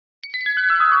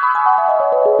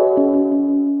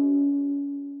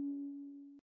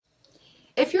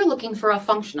looking for a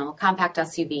functional compact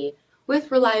SUV with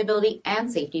reliability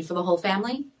and safety for the whole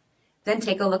family? Then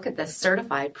take a look at this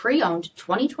certified pre-owned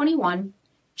 2021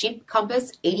 Jeep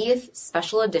Compass 80th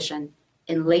Special Edition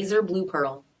in laser blue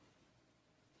pearl.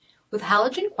 With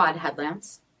halogen quad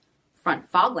headlamps, front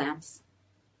fog lamps,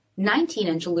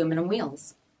 19-inch aluminum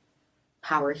wheels,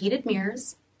 power heated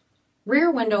mirrors, rear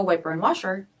window wiper and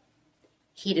washer,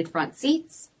 heated front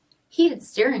seats, heated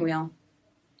steering wheel,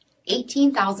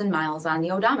 18,000 miles on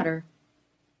the odometer,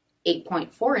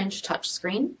 8.4-inch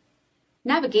touchscreen,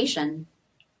 navigation,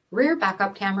 rear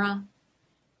backup camera,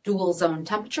 dual zone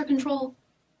temperature control,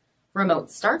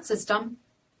 remote start system,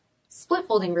 split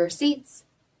folding rear seats,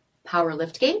 power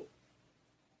liftgate,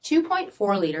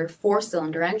 2.4-liter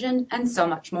 4-cylinder engine, and so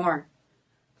much more.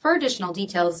 For additional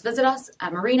details, visit us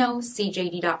at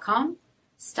marinocjd.com,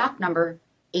 stock number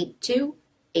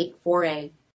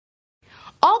 8284A.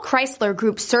 All Chrysler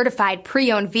Group certified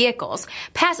pre-owned vehicles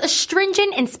pass a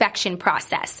stringent inspection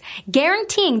process,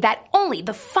 guaranteeing that only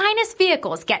the finest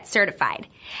vehicles get certified.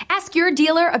 Ask your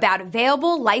dealer about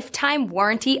available lifetime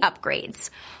warranty upgrades.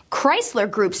 Chrysler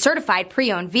Group certified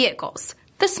pre-owned vehicles,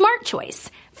 the smart choice,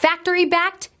 factory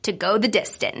backed to go the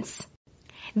distance.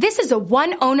 This is a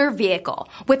one-owner vehicle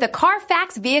with a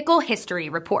CARFAX Vehicle History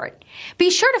Report. Be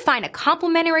sure to find a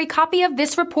complimentary copy of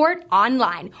this report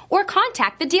online or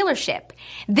contact the dealership.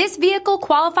 This vehicle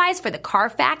qualifies for the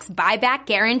CARFAX Buyback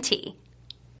Guarantee.